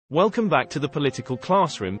Welcome back to the Political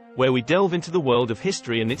Classroom, where we delve into the world of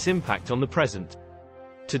history and its impact on the present.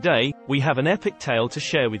 Today, we have an epic tale to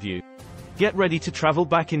share with you. Get ready to travel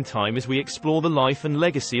back in time as we explore the life and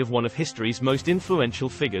legacy of one of history's most influential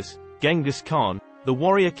figures, Genghis Khan, the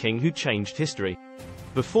warrior king who changed history.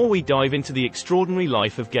 Before we dive into the extraordinary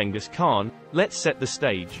life of Genghis Khan, let's set the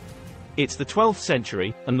stage. It's the 12th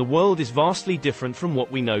century, and the world is vastly different from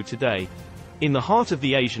what we know today. In the heart of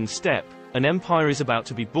the Asian steppe, an empire is about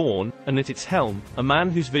to be born, and at its helm, a man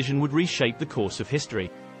whose vision would reshape the course of history.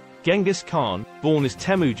 Genghis Khan, born as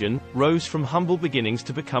Temujin, rose from humble beginnings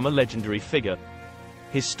to become a legendary figure.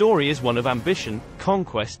 His story is one of ambition,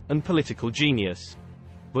 conquest, and political genius.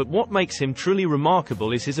 But what makes him truly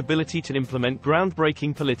remarkable is his ability to implement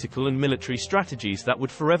groundbreaking political and military strategies that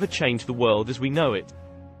would forever change the world as we know it.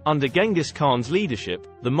 Under Genghis Khan's leadership,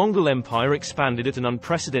 the Mongol Empire expanded at an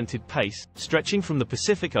unprecedented pace, stretching from the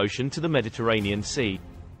Pacific Ocean to the Mediterranean Sea.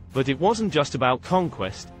 But it wasn't just about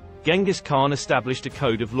conquest. Genghis Khan established a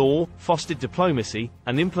code of law, fostered diplomacy,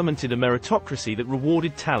 and implemented a meritocracy that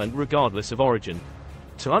rewarded talent regardless of origin.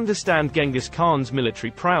 To understand Genghis Khan's military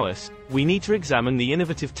prowess, we need to examine the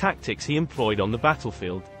innovative tactics he employed on the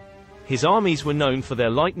battlefield. His armies were known for their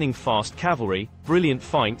lightning-fast cavalry, brilliant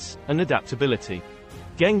feints, and adaptability.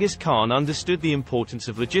 Genghis Khan understood the importance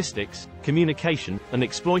of logistics, communication, and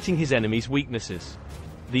exploiting his enemies' weaknesses.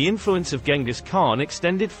 The influence of Genghis Khan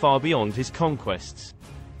extended far beyond his conquests.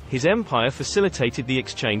 His empire facilitated the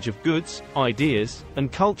exchange of goods, ideas,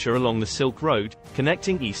 and culture along the Silk Road,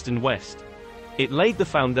 connecting East and West. It laid the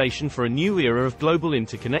foundation for a new era of global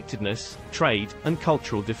interconnectedness, trade, and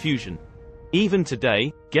cultural diffusion. Even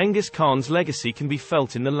today, Genghis Khan's legacy can be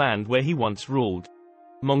felt in the land where he once ruled.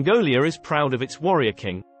 Mongolia is proud of its warrior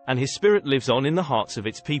king, and his spirit lives on in the hearts of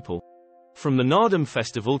its people. From the Nardam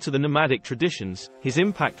festival to the nomadic traditions, his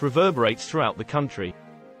impact reverberates throughout the country.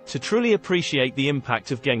 To truly appreciate the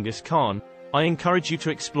impact of Genghis Khan, I encourage you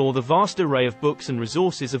to explore the vast array of books and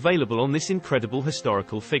resources available on this incredible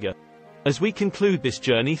historical figure. As we conclude this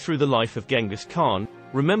journey through the life of Genghis Khan,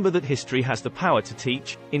 remember that history has the power to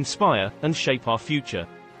teach, inspire, and shape our future.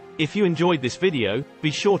 If you enjoyed this video,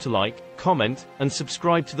 be sure to like, comment, and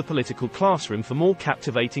subscribe to the Political Classroom for more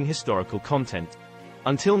captivating historical content.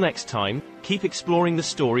 Until next time, keep exploring the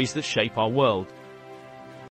stories that shape our world.